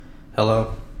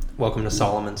Hello, welcome to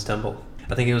Solomon's Temple.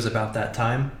 I think it was about that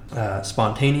time,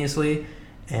 spontaneously,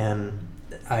 and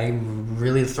I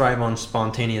really thrive on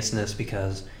spontaneousness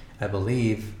because I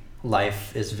believe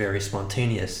life is very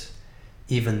spontaneous,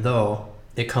 even though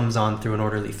it comes on through an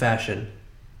orderly fashion.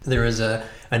 There is a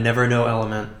never know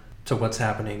element to what's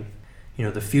happening. You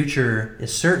know, the future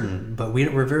is certain, but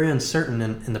we're very uncertain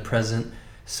in the present,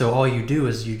 so all you do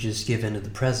is you just give into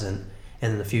the present,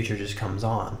 and then the future just comes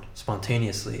on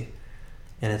spontaneously.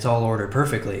 And it's all ordered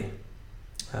perfectly.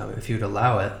 If you'd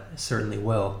allow it, it certainly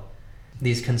will.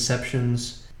 These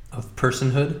conceptions of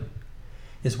personhood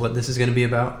is what this is going to be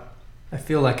about. I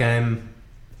feel like I'm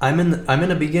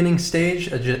in a beginning stage,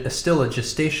 still a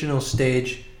gestational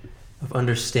stage of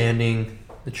understanding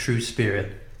the true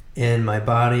spirit in my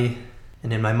body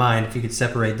and in my mind, if you could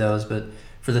separate those. But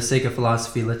for the sake of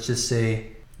philosophy, let's just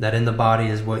say that in the body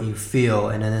is what you feel,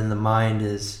 and then in the mind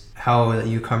is how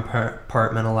you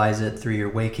compartmentalize it through your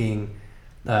waking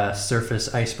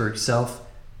surface iceberg self,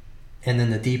 and then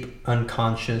the deep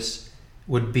unconscious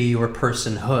would be your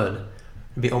personhood.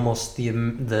 It'd be almost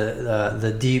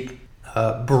the deep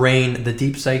brain, the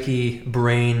deep psyche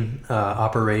brain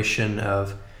operation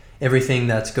of everything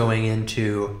that's going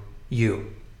into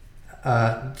you.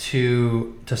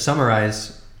 To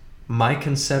summarize, my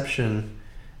conception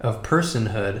of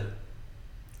personhood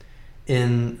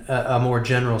in a more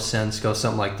general sense goes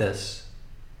something like this: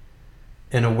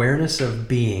 an awareness of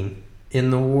being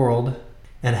in the world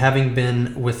and having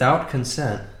been without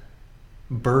consent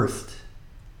birthed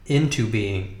into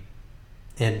being,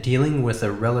 and dealing with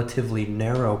a relatively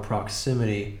narrow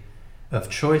proximity of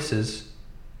choices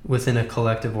within a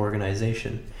collective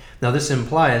organization. Now, this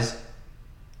implies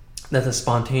that the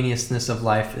spontaneousness of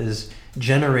life is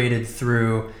generated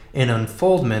through an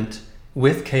unfoldment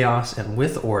with chaos and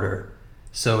with order.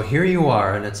 So here you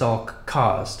are, and it's all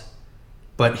caused.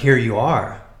 But here you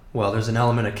are. Well, there's an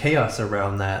element of chaos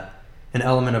around that, an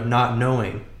element of not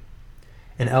knowing,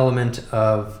 an element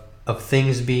of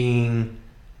things being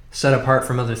set apart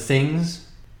from other things,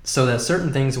 so that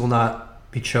certain things will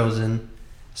not be chosen.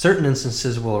 Certain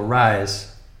instances will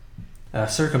arise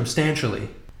circumstantially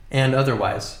and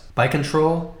otherwise, by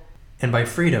control and by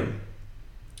freedom.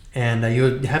 And you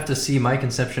would have to see my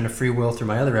conception of free will through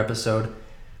my other episode,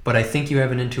 but I think you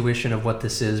have an intuition of what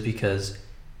this is because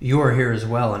you are here as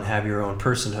well and have your own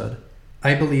personhood.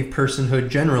 I believe personhood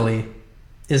generally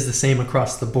is the same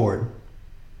across the board.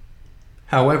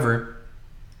 However,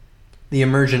 the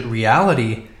emergent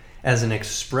reality as an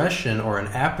expression or an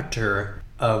aperture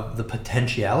of the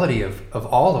potentiality of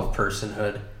all of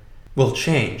personhood will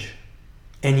change.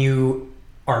 And you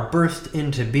are birthed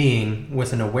into being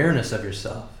with an awareness of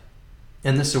yourself.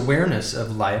 And this awareness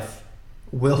of life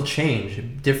will change.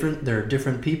 There are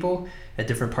different people at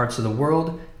different parts of the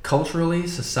world, culturally,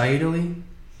 societally.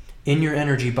 In your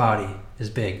energy body is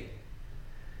big.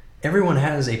 Everyone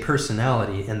has a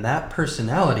personality, and that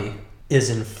personality is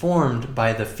informed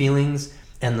by the feelings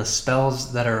and the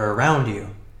spells that are around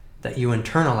you, that you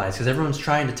internalize, because everyone's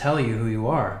trying to tell you who you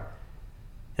are.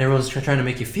 And everyone's trying to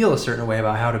make you feel a certain way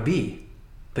about how to be.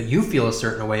 But you feel a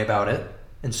certain way about it,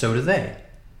 and so do they.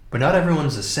 But not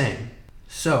everyone's the same.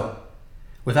 So,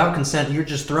 without consent, you're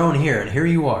just thrown here, and here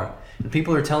you are. And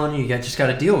people are telling you just got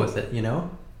to deal with it, you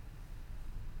know?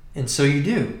 And so you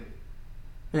do.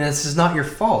 And this is not your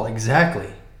fault,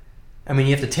 exactly. I mean,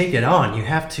 you have to take it on. You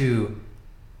have to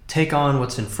take on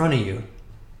what's in front of you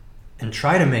and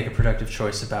try to make a productive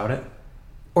choice about it.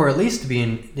 Or at least to be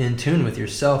in tune with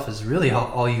yourself is really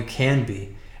all you can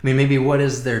be. I mean, maybe what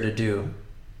is there to do?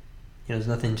 You know, there's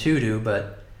nothing to do,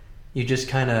 but you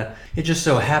just it just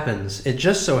so happens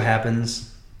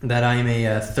that I'm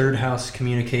a third house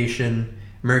communication,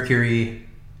 Mercury,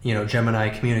 Gemini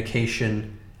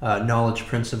communication, knowledge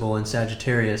principle in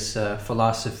Sagittarius,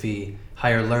 philosophy,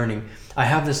 higher learning. I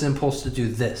have this impulse to do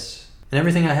this. And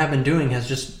everything I have been doing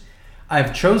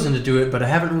I've chosen to do it, but I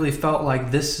haven't really felt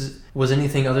like this was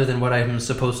anything other than what I'm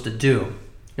supposed to do.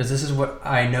 Because this is what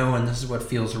I know and this is what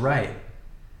feels right.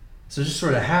 So it just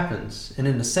sort of happens. And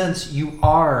in a sense, you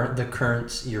are the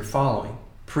currents you're following,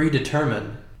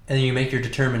 predetermined. And then you make your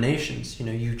determinations.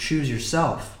 You choose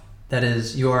yourself. That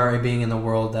is, you are a being in the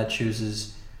world that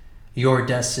chooses your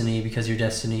destiny because your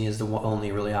destiny is the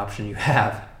only really option you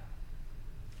have.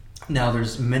 Now,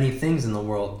 there's many things in the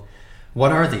world.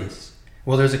 What are these?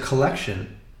 Well, there's a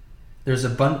collection. There's a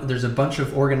bunch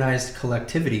of organized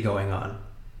collectivity going on.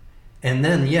 And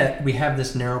then yet we have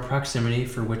this narrow proximity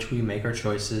for which we make our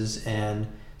choices and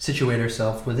situate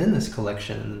ourselves within this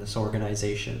collection and this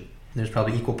organization. And there's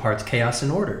probably equal parts chaos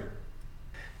and order.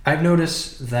 I've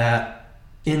noticed that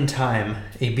in time,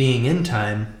 a being in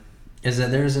time is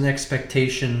that there's an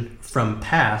expectation from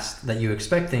past that you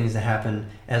expect things to happen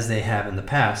as they have in the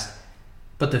past.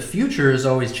 But the future is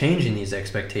always changing these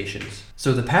expectations.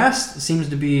 So the past seems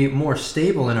to be more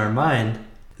stable in our mind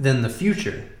than the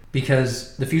future,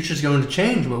 because the future is going to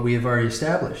change what we have already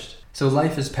established. So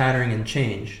life is pattern and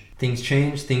change. Things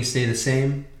change, things stay the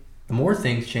same. The more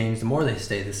things change, the more they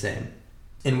stay the same.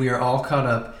 And we are all caught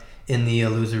up in the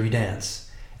illusory dance.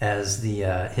 As the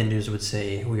Hindus would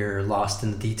say, we are lost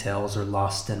in the details or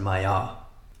lost in Maya.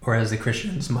 Or as the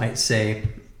Christians might say,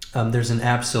 there's an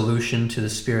absolution to the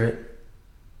spirit.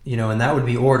 And that would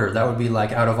be order. That would be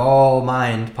like, out of all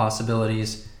mind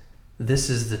possibilities, this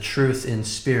is the truth in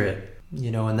spirit.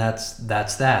 And that's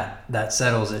that. That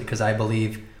settles it, because I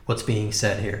believe what's being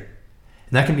said here.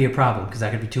 And that can be a problem, because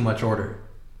that could be too much order,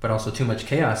 but also too much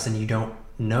chaos, and you don't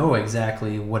know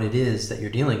exactly what it is that you're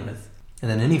dealing with. And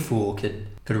then any fool could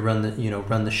run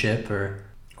the ship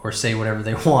or say whatever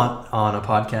they want on a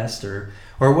podcast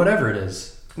or whatever it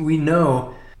is. We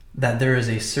know that there is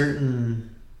a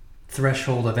certain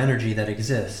threshold of energy that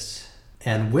exists,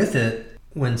 and with it,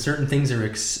 when certain things are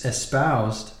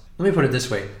espoused, let me put it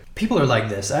this way. People are like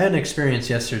this. I had an experience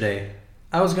yesterday.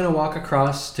 I was going to walk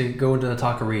across to go into the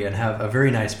taqueria and have a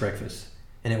very nice breakfast.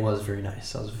 And it was very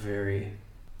nice. I was very,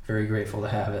 very grateful to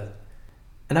have it.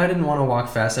 And I didn't want to walk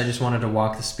fast. I just wanted to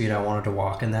walk the speed I wanted to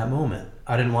walk in that moment.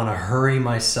 I didn't want to hurry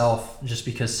myself just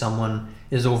because someone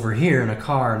is over here in a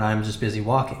car and I'm just busy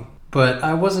walking. But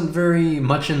I wasn't very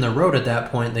much in the road at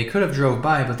that point. They could have drove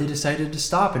by, but they decided to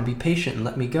stop and be patient and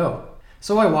let me go.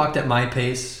 So I walked at my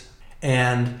pace,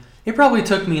 and it probably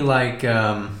took me like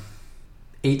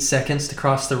 8 seconds to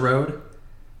cross the road.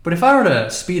 But if I were to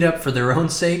speed up for their own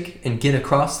sake and get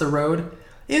across the road,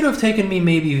 it would have taken me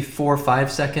maybe 4 or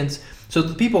 5 seconds. So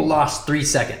the people lost 3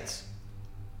 seconds.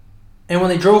 And when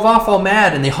they drove off all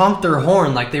mad and they honked their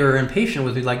horn like they were impatient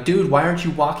with me, like, dude, why aren't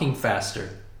you walking faster?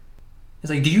 It's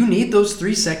like, do you need those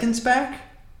 3 seconds back?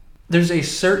 There's a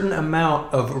certain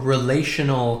amount of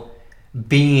relational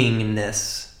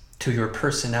beingness to your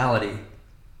personality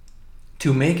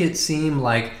to make it seem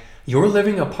like you're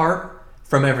living apart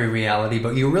from every reality,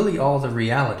 but you're really all the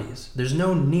realities. There's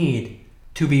no need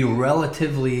to be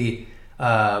relatively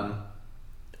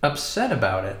upset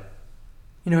about it.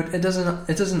 It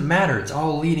doesn't matter. It's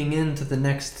all leading into the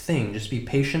next thing. Just be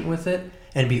patient with it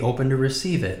and be open to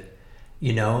receive it.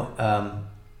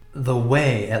 The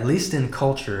way, at least in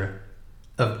culture,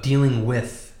 of dealing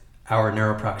with our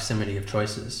narrow proximity of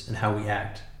choices and how we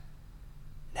act,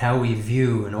 and how we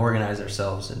view and organize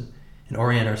ourselves and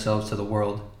orient ourselves to the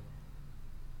world,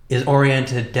 is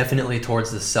oriented definitely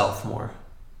towards the self more.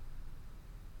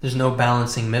 There's no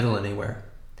balancing middle anywhere.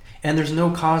 And there's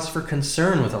no cause for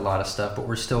concern with a lot of stuff, but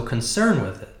we're still concerned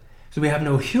with it. So we have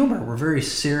no humor. We're very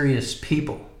serious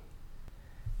people.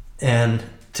 And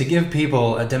to give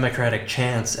people a democratic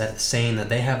chance at saying that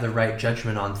they have the right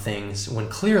judgment on things when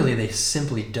clearly they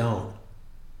simply don't.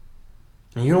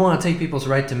 And you don't want to take people's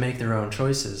right to make their own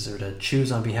choices or to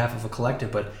choose on behalf of a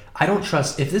collective, but I don't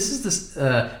trust, if this is this,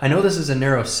 I know this is a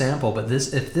narrow sample, but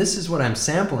if this is what I'm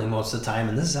sampling most of the time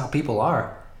and this is how people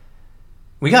are,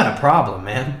 we got a problem,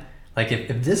 man. Like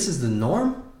if this is the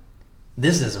norm,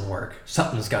 this doesn't work.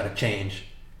 Something's got to change.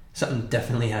 Something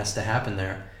definitely has to happen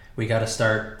there. We got to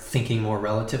start thinking more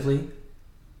relatively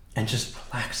and just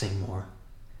relaxing more.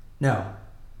 No.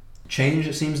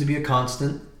 Change seems to be a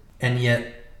constant, and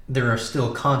yet there are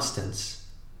still constants.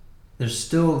 There's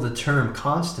still the term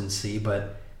constancy,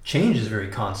 but change is very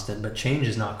constant, but change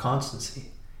is not constancy.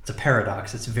 It's a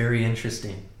paradox. It's very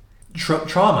interesting.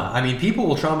 Trauma. I mean, people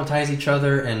will traumatize each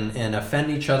other and offend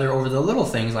each other over the little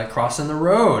things like crossing the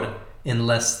road in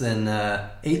less than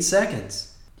 8 seconds.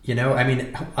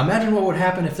 Imagine what would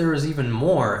happen if there was even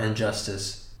more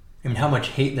injustice. How much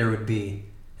hate there would be.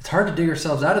 It's hard to dig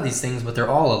ourselves out of these things, but they're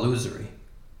all illusory.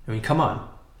 Come on.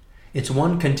 It's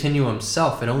one continuum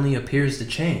self. It only appears to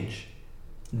change.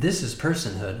 This is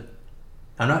personhood.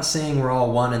 I'm not saying we're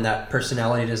all one and that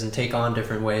personality doesn't take on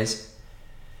different ways,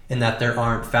 and that there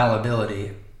aren't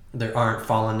fallibility, there aren't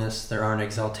fallenness, there aren't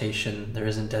exaltation, there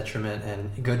isn't detriment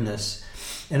and goodness,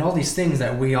 and all these things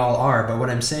that we all are. But what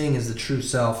I'm saying is the true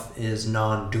self is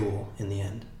non-dual in the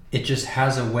end. It just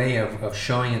has a way of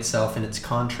showing itself in its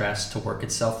contrast to work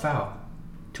itself out,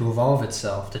 to evolve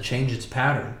itself, to change its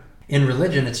pattern. In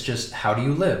religion, it's just how do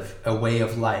you live, a way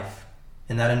of life.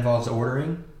 And that involves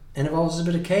ordering and involves a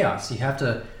bit of chaos. You have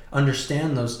to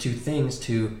understand those two things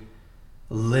to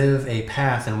live a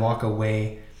path and walk a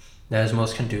way that is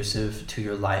most conducive to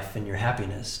your life and your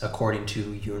happiness according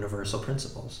to universal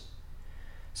principles.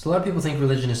 So a lot of people think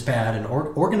religion is bad, and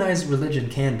organized religion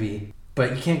can be,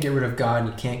 But you can't get rid of God, and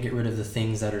you can't get rid of the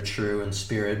things that are true in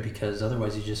spirit, because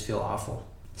otherwise you just feel awful.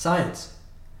 Science.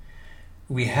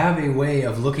 We have a way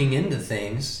of looking into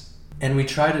things, and we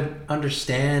try to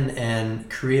understand and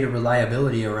create a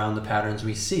reliability around the patterns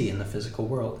we see in the physical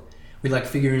world. We like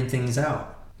figuring things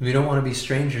out. We don't want to be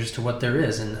strangers to what there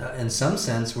is. And in some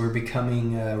sense, we're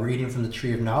we're eating from the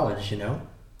tree of knowledge,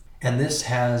 And this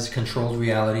has controlled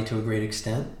reality to a great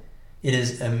extent. It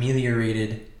has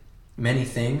ameliorated many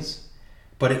things,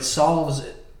 but it solves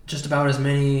just about as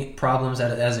many problems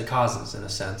as it causes, in a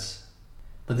sense.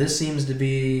 But this seems to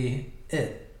be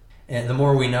it. And the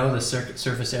more we know, the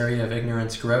surface area of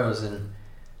ignorance grows,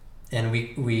 and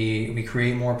we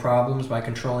create more problems by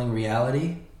controlling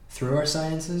reality through our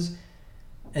sciences,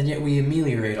 and yet we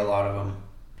ameliorate a lot of them.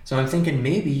 So I'm thinking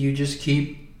maybe you just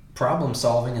keep problem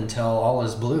solving until all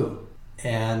is blue.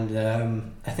 And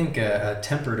I think a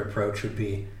tempered approach would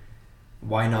be,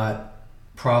 why not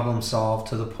problem solve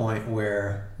to the point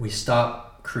where we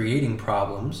stop creating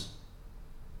problems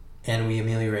and we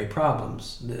ameliorate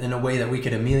problems in a way that we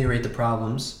could ameliorate the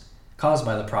problems caused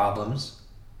by the problems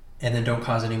and then don't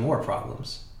cause any more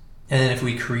problems. And then if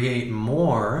we create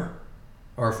more,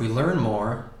 or if we learn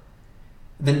more,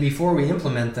 then before we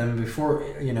implement them, before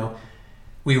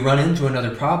we run into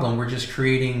another problem, we're just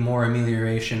creating more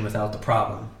amelioration without the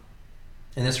problem.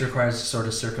 And this requires a sort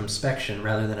of circumspection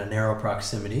rather than a narrow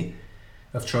proximity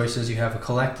of choices. You have a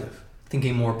collective,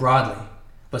 thinking more broadly.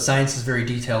 But science is very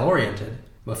detail-oriented,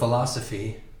 but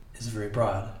philosophy is very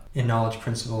broad. In Knowledge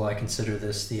Principle, I consider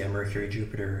this the Mercury,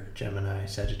 Jupiter, Gemini,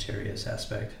 Sagittarius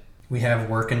aspect. We have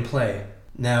work and play.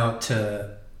 Now,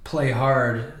 to play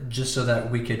hard just so that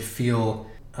we could feel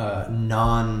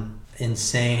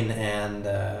non-insane and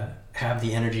have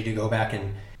the energy to go back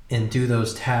and do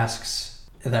those tasks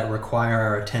that require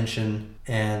our attention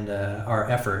and our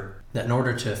effort, that in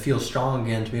order to feel strong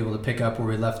again, to be able to pick up where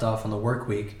we left off on the work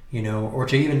week, or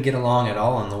to even get along at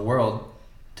all in the world,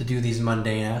 to do these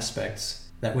mundane aspects,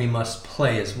 that we must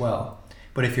play as well.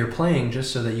 But if you're playing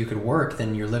just so that you could work,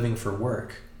 then you're living for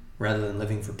work rather than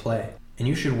living for play. And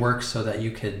you should work so that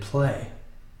you could play,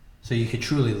 so you could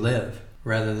truly live,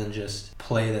 rather than just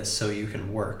play that so you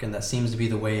can work. And that seems to be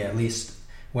the way at least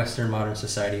Western modern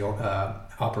society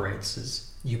operates,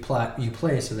 is you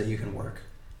play so that you can work,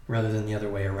 rather than the other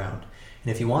way around.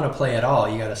 And if you want to play at all,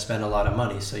 you got to spend a lot of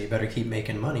money, so you better keep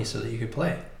making money so that you could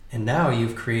play. And now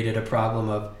you've created a problem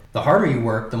of, the harder you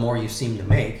work, the more you seem to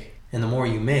make, and the more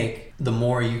you make, the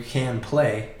more you can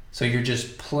play. So you're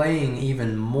just playing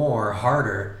even more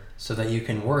harder so that you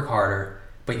can work harder,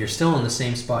 but you're still in the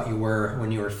same spot you were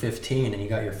when you were 15 and you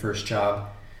got your first job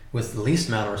with the least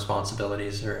amount of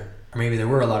responsibilities, or maybe there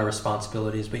were a lot of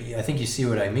responsibilities, but I think you see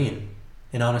what I mean.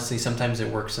 And honestly, sometimes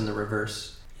it works in the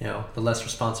reverse. The less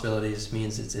responsibilities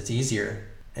means it's easier,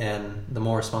 and the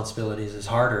more responsibilities is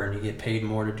harder, and you get paid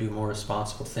more to do more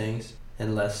responsible things,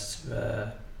 and less,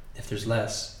 if there's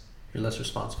less, you're less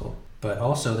responsible. But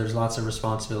also there's lots of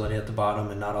responsibility at the bottom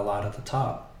and not a lot at the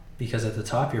top, because at the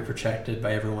top you're protected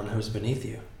by everyone who's beneath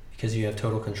you, because you have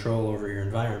total control over your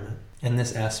environment. And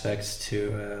this aspects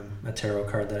to a tarot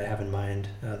card that I have in mind,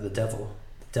 the Devil.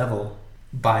 The Devil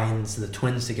binds the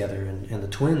twins together, and the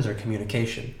twins are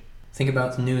communication. Think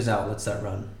about the news outlets that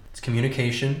run. It's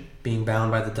communication being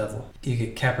bound by the devil. You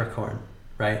get Capricorn,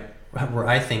 right? Where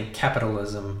I think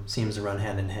capitalism seems to run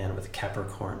hand in hand with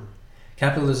Capricorn.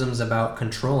 Capitalism is about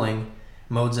controlling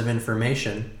modes of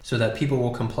information so that people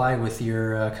will comply with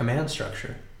your command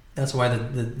structure. That's why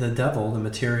the devil, the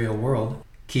material world,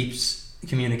 keeps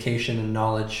communication and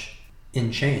knowledge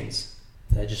in chains.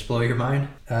 Did I just blow your mind?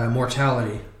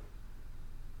 Mortality.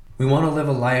 We want to live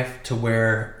a life to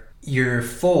where you're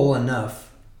full enough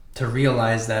to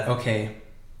realize that, okay,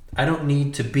 I don't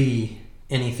need to be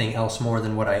anything else more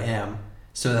than what I am,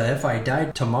 so that if I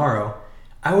died tomorrow,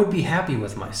 I would be happy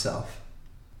with myself.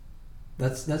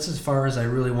 That's as far as I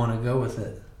really want to go with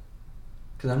it,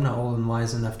 because I'm not old and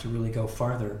wise enough to really go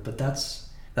farther, but that's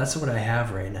what I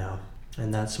have right now,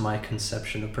 and that's my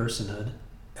conception of personhood.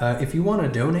 If you want to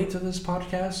donate to this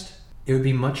podcast, it would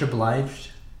be much obliged.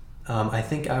 I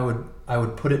think I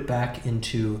would put it back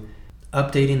into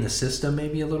updating the system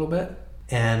maybe a little bit,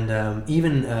 and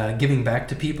even giving back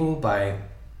to people by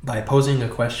posing a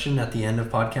question at the end of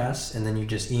podcasts, and then you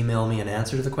just email me an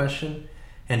answer to the question,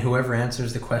 and whoever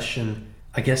answers the question,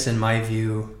 I guess in my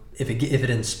view, if it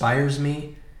inspires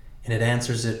me and it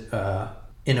answers it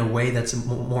in a way that's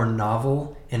more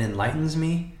novel and enlightens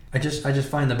me, I just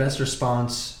find the best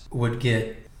response would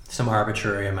get some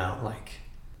arbitrary amount, like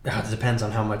it depends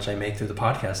on how much I make through the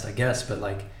podcast, I guess, but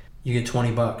like you get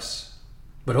 $20.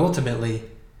 But ultimately,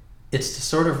 it's to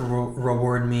sort of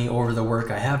reward me over the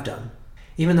work I have done.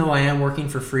 even though I am working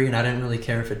for free and I didn't really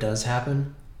care if it does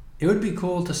happen, it would be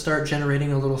cool to start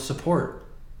generating a little support.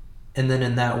 And then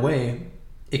in that way,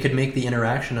 it could make the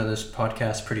interaction of this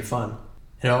podcast pretty fun.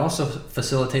 It'll also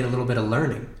facilitate a little bit of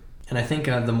learning. And I think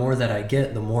the more that I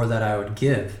get, the more that I would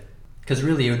give. Because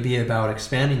really it would be about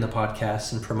expanding the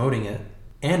podcast and promoting it.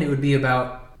 And it would be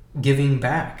about giving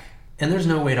back. And there's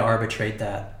no way to arbitrate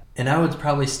that. And I would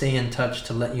probably stay in touch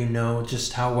to let you know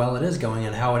just how well it is going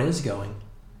and how it is going.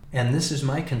 And this is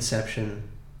my conception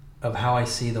of how I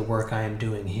see the work I am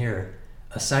doing here,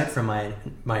 aside from my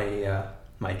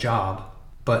job,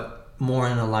 but more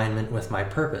in alignment with my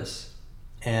purpose.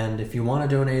 And if you want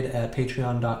to donate at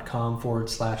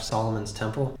patreon.com/Solomon's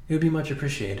Temple, it would be much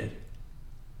appreciated.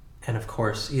 And of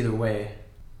course, either way,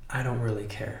 I don't really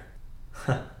care.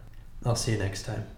 I'll see you next time.